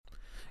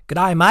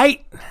G'day,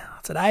 mate.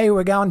 Today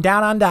we're going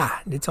down under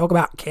to talk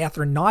about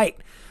Katherine Knight,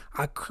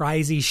 a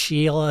crazy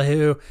Sheila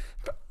who...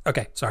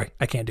 Okay, sorry,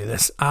 I can't do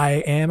this.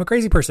 I am a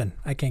crazy person.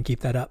 I can't keep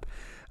that up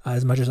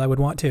as much as I would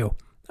want to.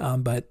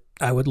 But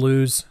I would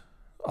lose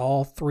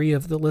all three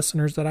of the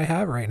listeners that I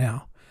have right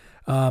now.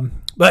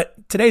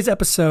 But today's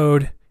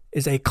episode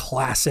is a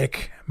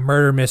classic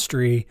murder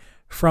mystery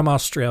from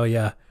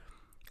Australia.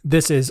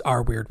 This is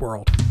Our Weird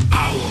World.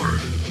 Our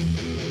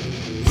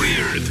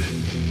Weird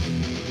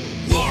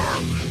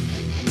World.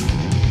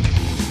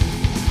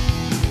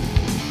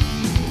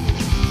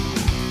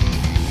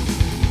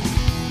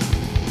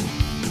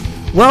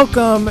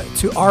 Welcome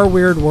to Our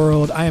Weird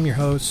World. I am your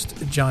host,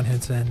 John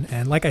Henson.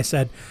 And like I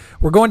said,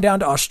 we're going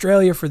down to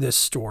Australia for this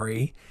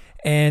story.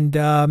 And,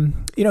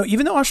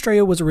 even though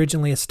Australia was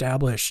originally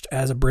established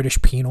as a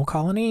British penal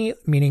colony,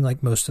 meaning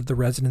like most of the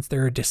residents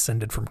there are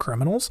descended from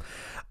criminals,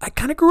 I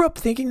kind of grew up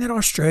thinking that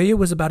Australia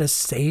was about as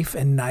safe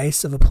and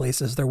nice of a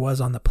place as there was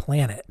on the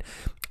planet.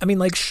 I mean,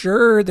 like,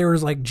 sure, there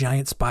was like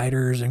giant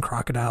spiders and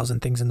crocodiles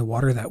and things in the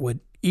water that would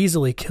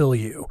easily kill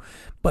you.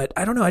 But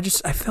I don't know, I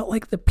felt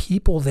like the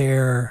people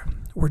there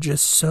were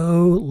just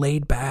so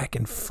laid back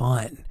and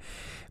fun.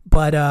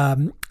 But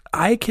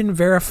I can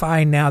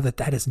verify now that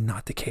that is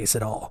not the case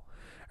at all.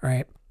 All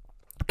right.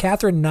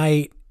 Katherine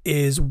Knight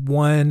is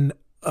one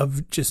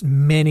of just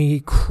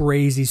many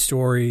crazy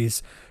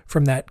stories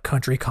from that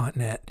country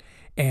continent.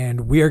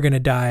 And we are going to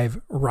dive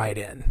right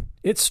in.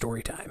 It's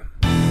story time.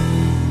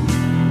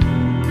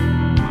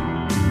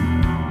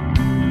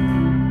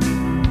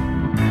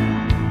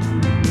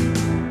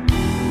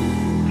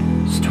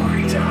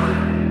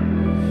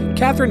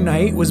 Katherine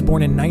Knight was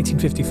born in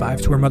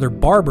 1955 to her mother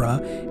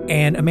Barbara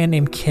and a man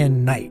named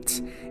Ken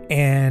Knight.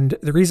 And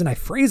the reason I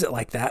phrase it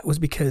like that was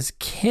because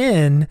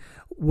Ken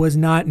was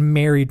not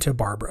married to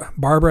Barbara.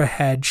 Barbara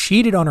had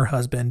cheated on her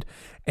husband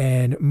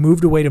and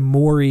moved away to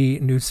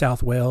Moree, New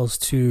South Wales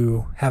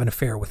to have an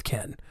affair with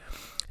Ken.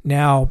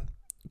 Now,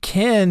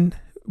 Ken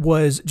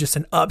was just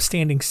an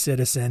upstanding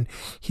citizen.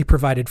 He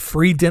provided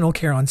free dental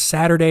care on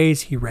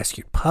Saturdays. He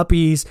rescued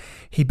puppies.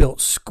 He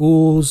built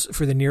schools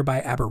for the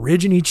nearby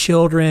Aborigine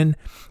children.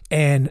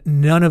 And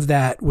none of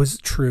that was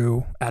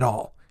true at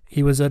all.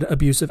 He was an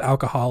abusive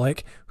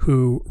alcoholic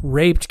who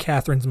raped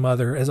Katherine's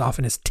mother as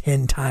often as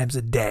 10 times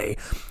a day,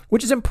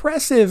 which is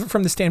impressive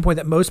from the standpoint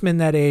that most men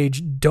that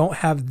age don't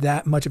have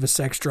that much of a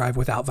sex drive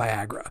without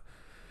Viagra.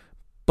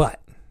 But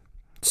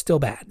still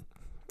bad.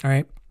 All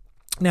right.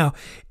 Now,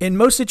 in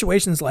most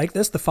situations like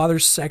this, the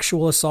father's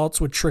sexual assaults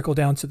would trickle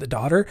down to the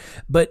daughter,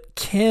 but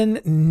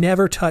Ken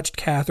never touched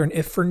Katherine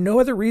if for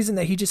no other reason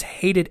that he just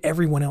hated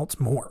everyone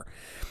else more.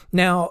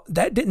 Now,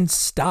 that didn't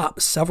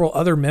stop several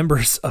other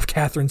members of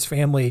Katherine's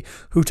family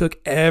who took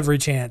every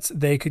chance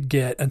they could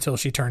get until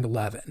she turned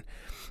 11.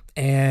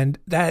 And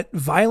that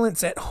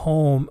violence at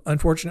home,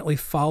 unfortunately,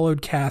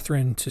 followed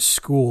Katherine to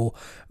school.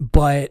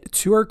 But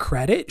to her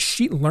credit,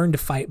 she learned to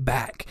fight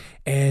back.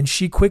 And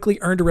she quickly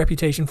earned a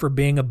reputation for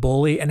being a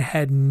bully and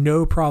had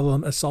no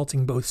problem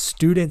assaulting both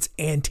students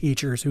and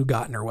teachers who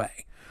got in her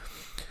way.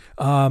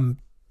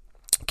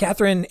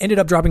 Katherine ended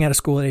up dropping out of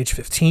school at age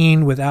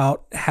 15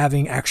 without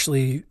having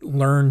actually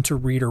learned to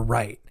read or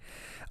write.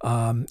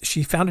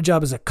 She found a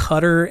job as a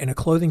cutter in a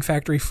clothing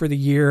factory for the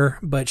year,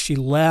 but she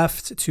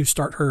left to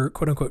start her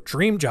quote unquote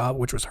dream job,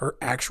 which was her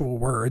actual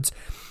words,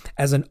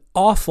 as an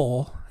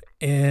offal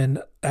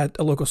at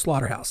a local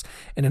slaughterhouse.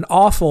 And an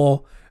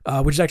offal,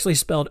 which is actually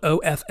spelled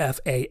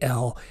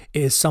O-F-F-A-L,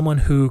 is someone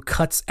who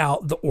cuts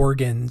out the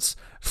organs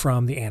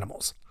from the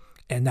animals.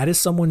 And that is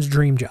someone's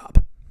dream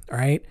job. All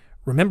right.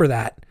 Remember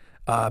that,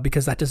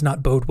 because that does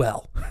not bode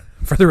well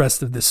for the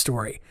rest of this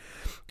story.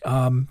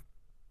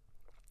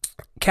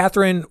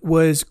 Katherine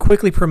was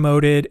quickly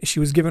promoted.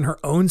 She was given her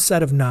own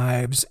set of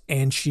knives,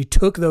 and she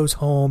took those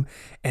home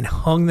and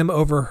hung them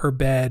over her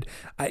bed,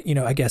 I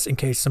guess in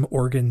case some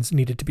organs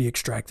needed to be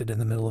extracted in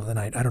the middle of the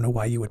night. I don't know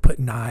why you would put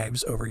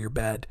knives over your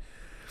bed.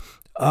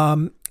 In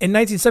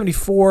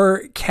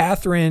 1974,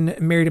 Katherine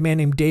married a man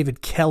named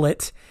David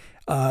Kellett,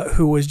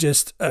 who was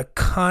just a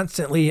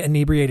constantly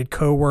inebriated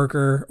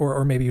coworker,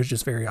 or maybe he was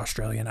just very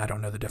Australian. I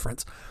don't know the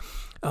difference.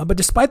 But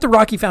despite the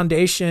rocky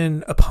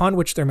foundation upon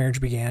which their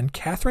marriage began,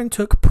 Katherine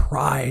took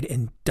pride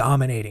in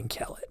dominating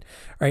Kellett.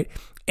 Right?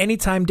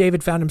 Anytime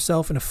David found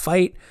himself in a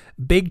fight,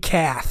 Big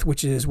Kath,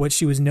 which is what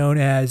she was known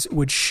as,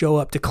 would show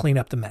up to clean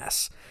up the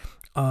mess.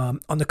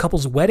 On the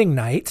couple's wedding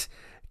night,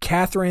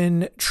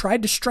 Katherine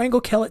tried to strangle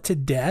Kellett to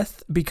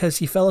death because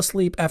he fell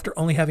asleep after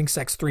only having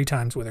sex 3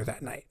 times with her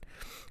that night.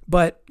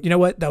 But you know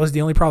what? That was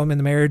the only problem in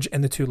the marriage,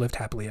 and the two lived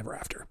happily ever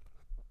after.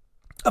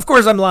 Of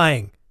course, I'm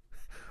lying.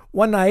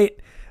 One night,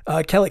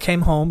 Kellett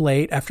came home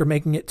late after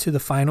making it to the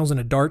finals in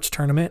a darts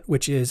tournament,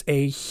 which is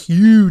a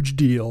huge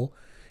deal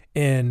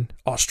in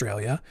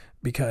Australia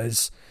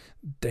because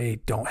they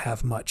don't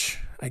have much,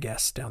 I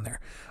guess, down there.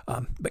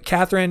 But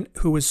Katherine,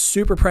 who was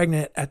super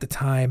pregnant at the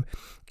time,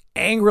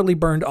 angrily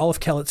burned all of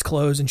Kellett's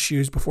clothes and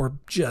shoes before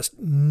just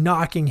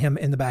knocking him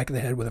in the back of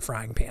the head with a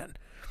frying pan.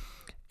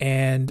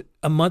 And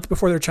a month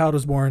before their child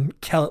was born,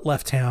 Kellett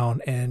left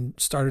town and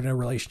started a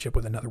relationship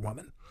with another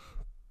woman.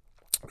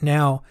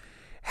 Now,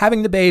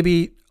 having the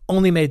baby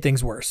only made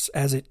things worse,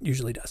 as it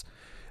usually does.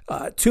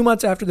 2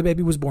 months after the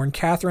baby was born,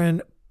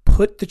 Katherine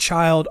put the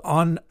child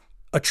on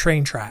a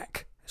train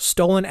track,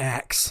 stole an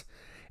axe,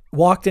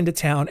 walked into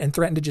town, and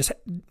threatened to just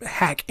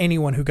hack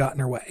anyone who got in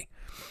her way.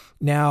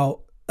 Now,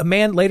 a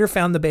man later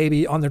found the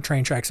baby on their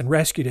train tracks and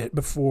rescued it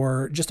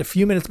just a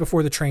few minutes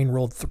before the train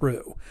rolled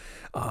through.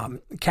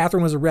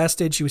 Katherine was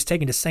arrested. She was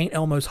taken to St.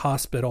 Elmo's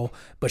Hospital,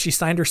 but she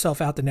signed herself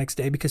out the next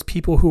day because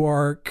people who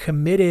are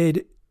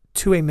committed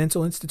to a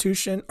mental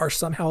institution are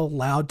somehow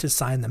allowed to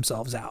sign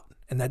themselves out.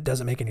 And that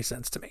doesn't make any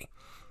sense to me.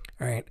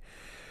 All right.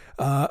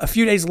 A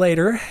few days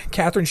later,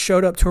 Katherine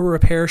showed up to a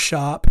repair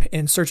shop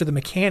in search of the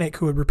mechanic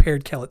who had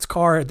repaired Kellett's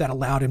car that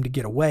allowed him to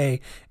get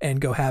away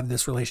and go have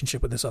this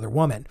relationship with this other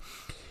woman.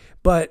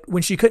 But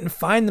when she couldn't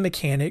find the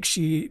mechanic,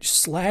 she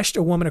slashed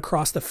a woman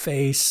across the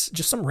face,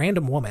 just some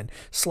random woman,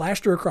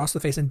 slashed her across the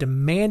face and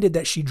demanded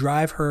that she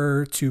drive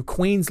her to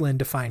Queensland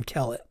to find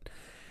Kellett.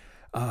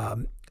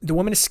 The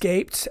woman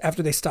escaped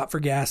after they stopped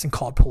for gas and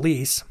called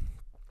police.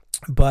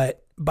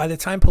 But by the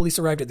time police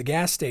arrived at the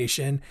gas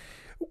station,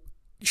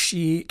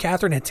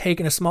 Katherine had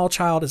taken a small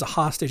child as a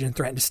hostage and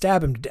threatened to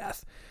stab him to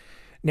death.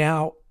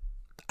 Now,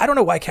 I don't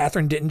know why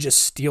Katherine didn't just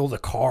steal the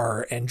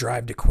car and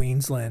drive to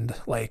Queensland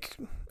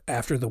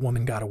after the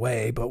woman got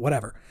away, but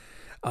whatever.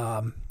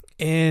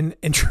 In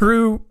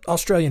true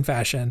Australian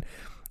fashion,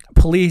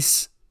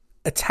 police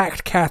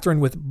attacked Katherine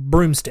with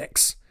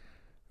broomsticks,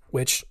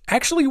 which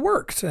actually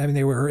worked. I mean,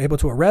 they were able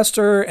to arrest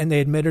her and they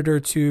admitted her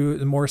to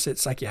the Morisset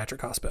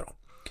Psychiatric Hospital.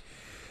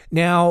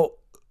 Now,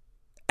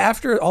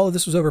 after all of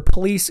this was over,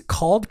 police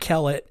called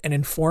Kellett and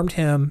informed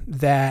him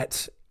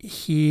that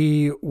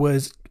he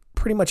was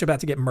pretty much about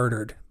to get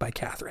murdered by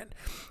Katherine.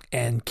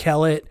 And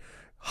Kellett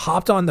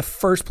hopped on the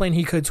first plane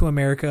he could to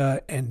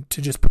America and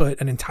to just put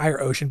an entire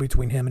ocean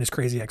between him and his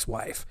crazy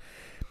ex-wife.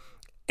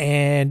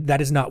 And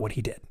that is not what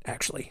he did,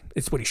 actually.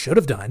 It's what he should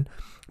have done.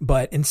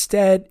 But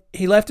instead,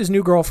 he left his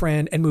new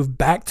girlfriend and moved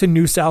back to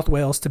New South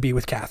Wales to be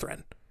with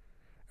Katherine.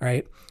 All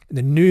right.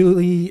 The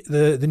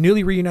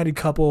newly reunited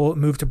couple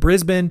moved to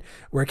Brisbane,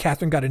 where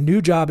Katherine got a new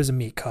job as a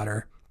meat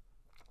cutter.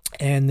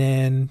 And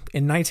then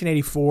in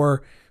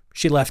 1984,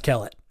 she left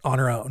Kellett on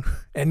her own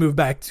and moved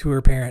back to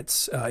her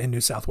parents in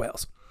New South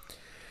Wales.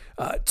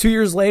 2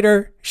 years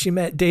later, she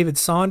met David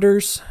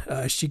Saunders.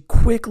 She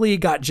quickly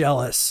got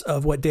jealous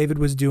of what David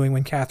was doing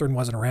when Katherine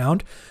wasn't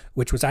around,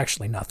 which was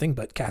actually nothing,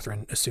 but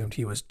Katherine assumed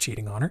he was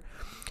cheating on her.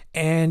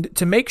 And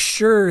to make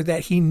sure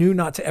that he knew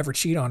not to ever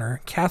cheat on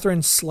her,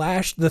 Katherine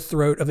slashed the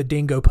throat of a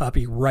dingo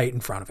puppy right in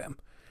front of him.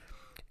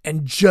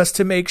 And just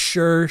to make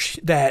sure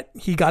that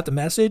he got the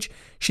message,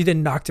 she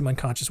then knocked him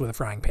unconscious with a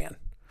frying pan.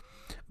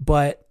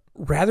 But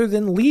rather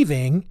than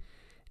leaving,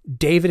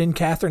 David and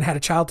Katherine had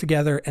a child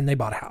together and they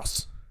bought a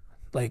house.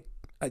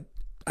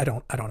 I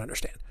don't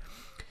understand.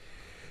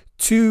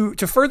 To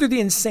further the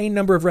insane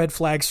number of red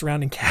flags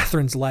surrounding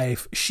Katherine's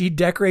life, she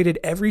decorated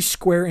every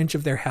square inch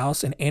of their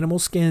house in animal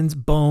skins,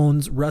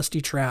 bones,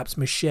 rusty traps,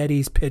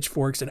 machetes,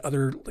 pitchforks, and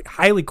other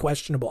highly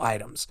questionable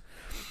items.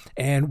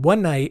 And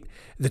one night,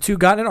 the two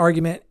got in an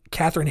argument.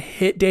 Katherine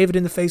hit David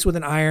in the face with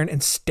an iron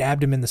and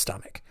stabbed him in the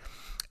stomach.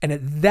 And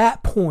at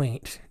that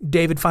point,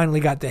 David finally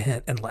got the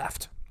hint and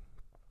left.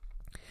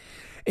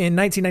 In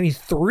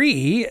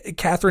 1993,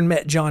 Katherine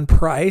met John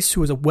Price, who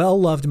was a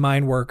well-loved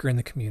mine worker in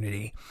the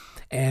community.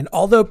 And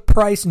although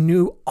Price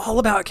knew all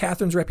about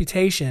Katherine's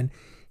reputation,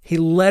 he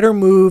let her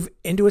move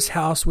into his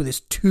house with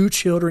his 2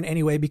 children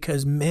anyway,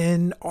 because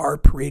men are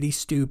pretty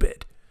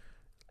stupid,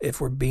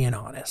 if we're being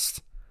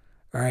honest.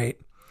 All right.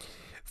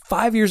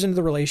 5 years into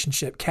the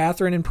relationship,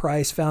 Katherine and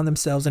Price found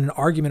themselves in an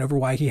argument over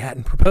why he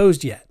hadn't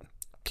proposed yet.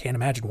 Can't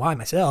imagine why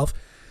myself.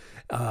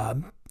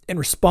 In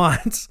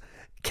response,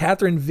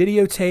 Katherine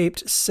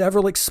videotaped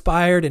several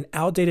expired and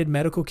outdated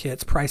medical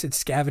kits Price had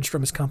scavenged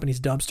from his company's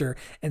dumpster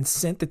and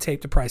sent the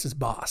tape to Price's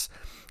boss.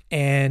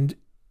 And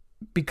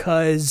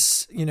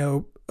because,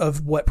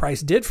 of what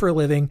Price did for a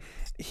living,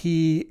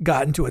 he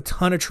got into a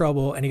ton of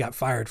trouble and he got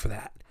fired for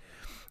that.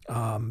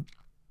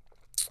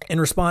 In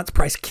response,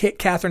 Price kicked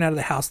Katherine out of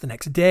the house the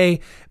next day,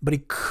 but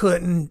he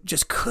couldn't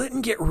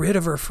get rid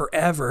of her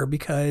forever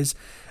because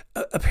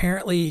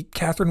apparently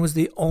Katherine was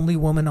the only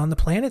woman on the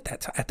planet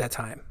at that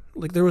time.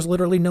 There was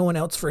literally no one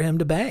else for him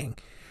to bang.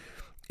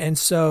 And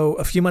so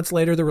a few months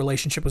later, the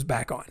relationship was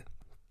back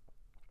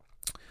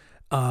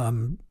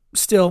on.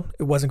 Still,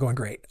 it wasn't going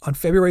great. On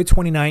February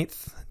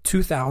 29th,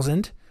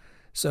 2000.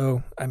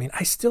 So,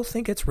 I still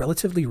think it's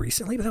relatively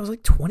recently, but that was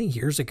 20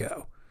 years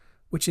ago,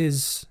 which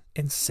is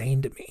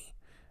insane to me.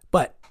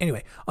 But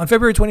anyway, on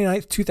February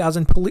 29th,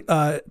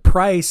 2000,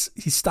 Price,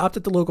 he stopped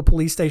at the local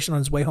police station on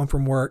his way home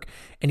from work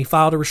and he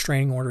filed a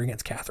restraining order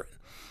against Katherine.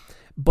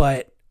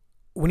 But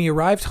when he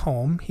arrived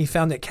home, he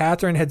found that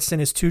Katherine had sent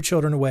his 2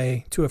 children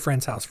away to a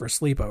friend's house for a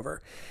sleepover.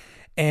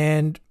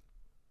 And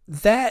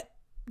that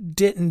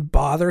didn't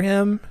bother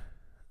him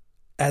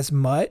as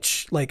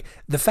much.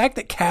 The fact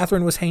that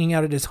Katherine was hanging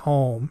out at his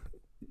home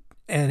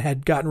and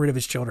had gotten rid of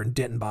his children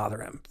didn't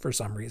bother him for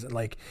some reason.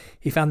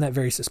 He found that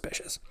very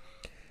suspicious.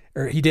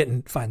 Or he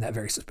didn't find that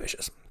very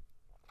suspicious.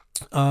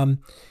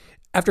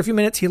 After a few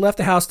minutes, he left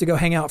the house to go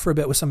hang out for a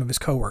bit with some of his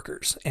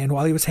coworkers. And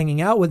while he was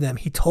hanging out with them,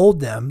 he told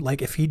them,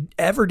 like, if he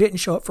ever didn't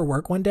show up for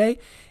work one day,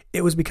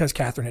 it was because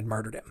Katherine had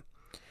murdered him.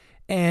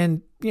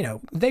 And,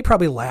 they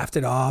probably laughed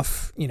it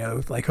off,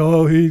 like,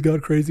 oh, he's got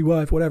a crazy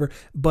wife, whatever.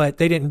 But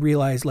they didn't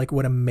realize, like,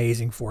 what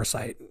amazing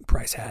foresight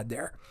Price had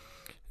there.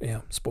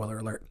 Spoiler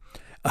alert.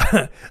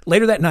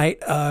 Later that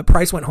night,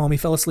 Price went home. He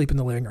fell asleep in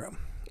the living room.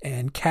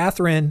 And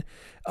Katherine,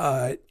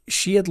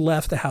 she had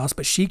left the house,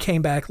 but she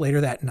came back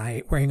later that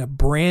night wearing a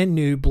brand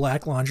new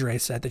black lingerie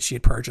set that she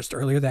had purchased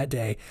earlier that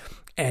day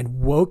and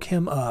woke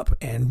him up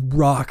and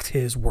rocked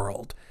his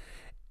world.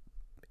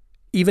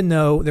 Even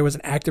though there was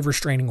an active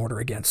restraining order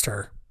against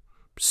her,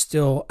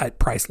 still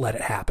Price let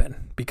it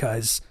happen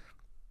because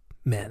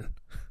men,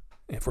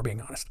 if we're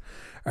being honest.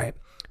 All right.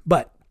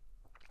 But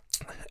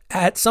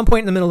at some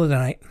point in the middle of the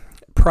night,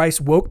 Price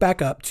woke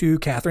back up to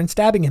Katherine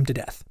stabbing him to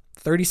death,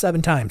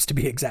 37 times to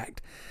be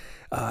exact.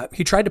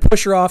 He tried to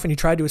push her off and he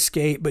tried to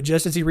escape, but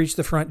just as he reached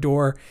the front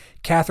door,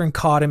 Katherine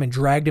caught him and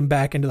dragged him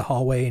back into the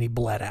hallway and he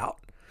bled out.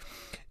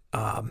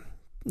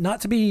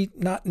 Not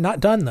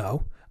done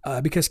though,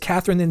 because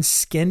Katherine then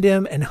skinned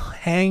him and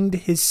hanged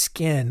his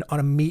skin on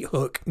a meat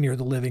hook near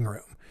the living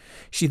room.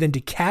 She then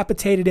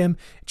decapitated him,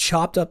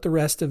 chopped up the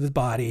rest of his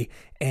body,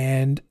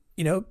 and,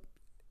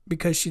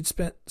 because she'd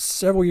spent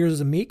several years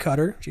as a meat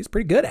cutter, she's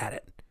pretty good at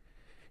it.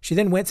 She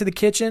then went to the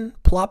kitchen,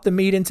 plopped the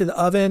meat into the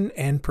oven,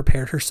 and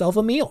prepared herself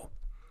a meal.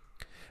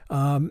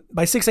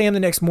 By 6 a.m. the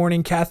next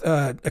morning,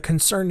 a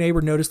concerned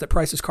neighbor noticed that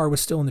Price's car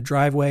was still in the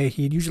driveway.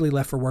 He had usually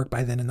left for work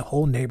by then, and the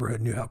whole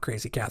neighborhood knew how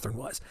crazy Katherine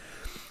was.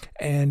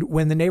 And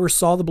when the neighbors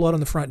saw the blood on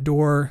the front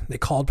door, they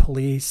called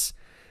police.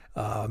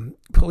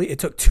 It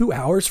took 2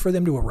 hours for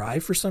them to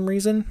arrive for some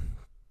reason.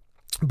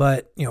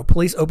 But,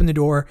 police opened the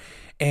door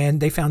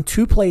and they found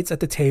 2 plates at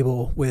the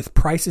table with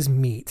Price's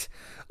meat,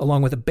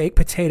 along with a baked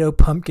potato,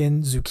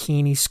 pumpkin,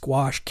 zucchini,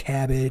 squash,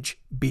 cabbage,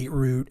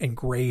 beetroot, and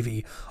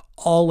gravy,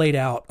 all laid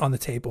out on the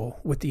table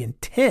with the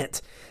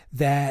intent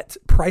that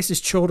Price's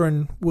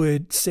children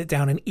would sit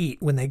down and eat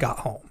when they got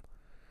home,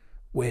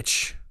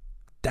 which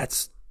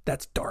that's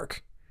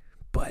dark,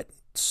 but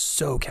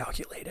so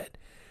calculated.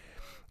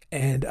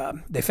 And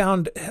they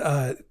found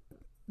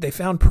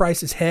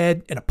Price's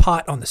head in a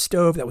pot on the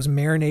stove that was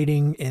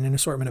marinating in an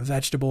assortment of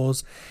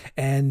vegetables.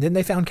 And then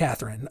they found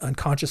Katherine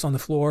unconscious on the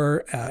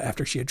floor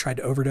after she had tried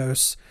to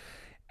overdose.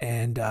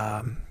 And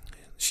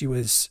she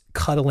was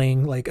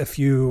cuddling like a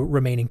few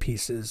remaining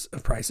pieces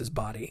of Price's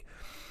body.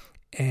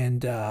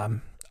 And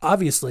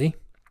obviously,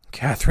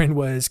 Katherine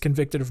was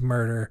convicted of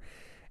murder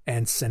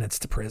and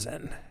sentenced to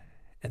prison.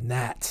 And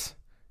that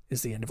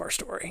is the end of our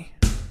story.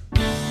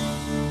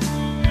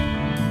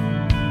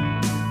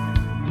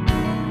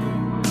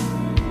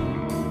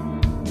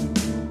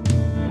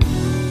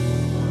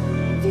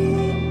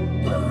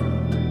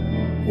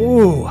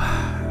 Ooh,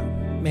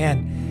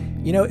 man.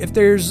 If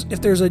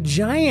there's a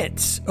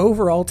giant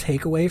overall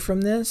takeaway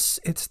from this,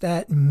 it's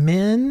that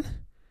men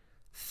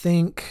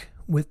think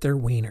with their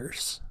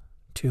wieners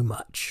too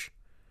much.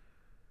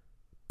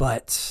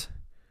 But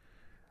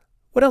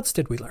what else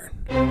did we learn?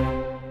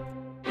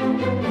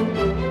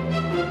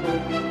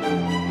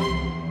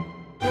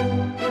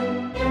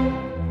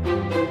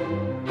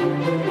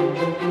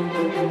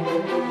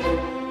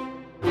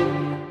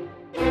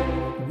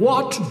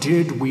 What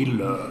did we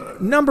learn?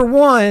 Number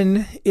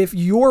 1, if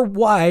your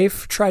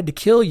wife tried to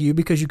kill you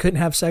because you couldn't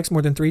have sex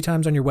more than 3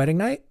 times on your wedding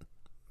night,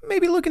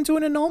 maybe look into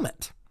an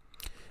annulment.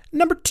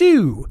 Number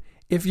 2,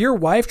 if your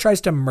wife tries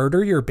to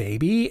murder your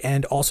baby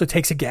and also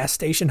takes a gas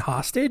station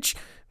hostage,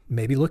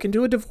 maybe look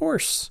into a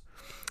divorce.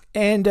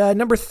 And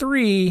number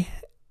 3,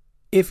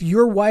 if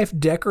your wife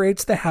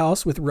decorates the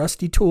house with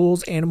rusty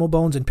tools, animal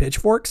bones, and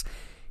pitchforks,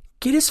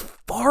 get as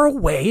far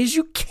away as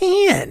you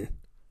can.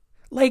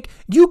 Like,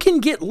 you can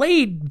get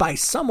laid by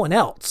someone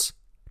else.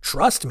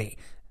 Trust me.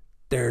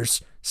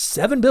 There's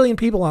 7 billion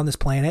people on this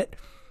planet.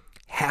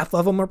 Half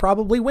of them are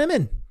probably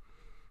women.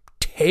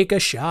 Take a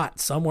shot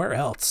somewhere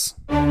else.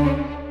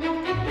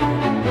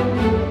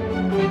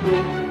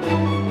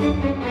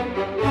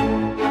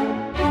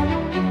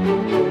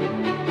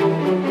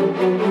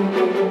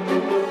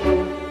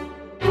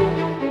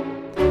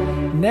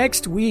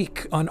 Next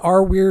week on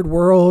Our Weird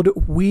World,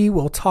 we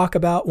will talk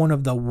about one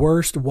of the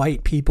worst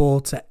white people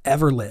to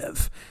ever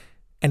live.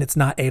 And it's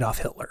not Adolf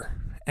Hitler.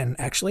 And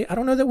actually, I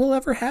don't know that we'll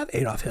ever have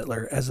Adolf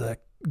Hitler as a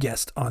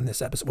guest on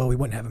this episode. Well, we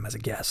wouldn't have him as a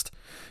guest,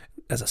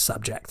 as a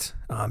subject,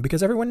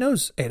 because everyone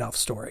knows Adolf's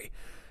story.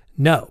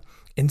 No.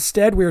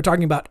 Instead, we are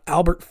talking about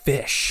Albert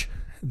Fish.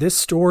 This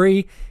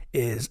story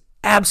is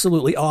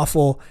absolutely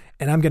awful,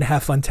 and I'm going to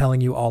have fun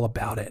telling you all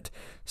about it.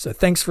 So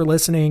thanks for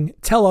listening.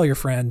 Tell all your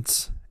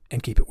friends.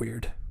 And keep it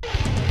weird.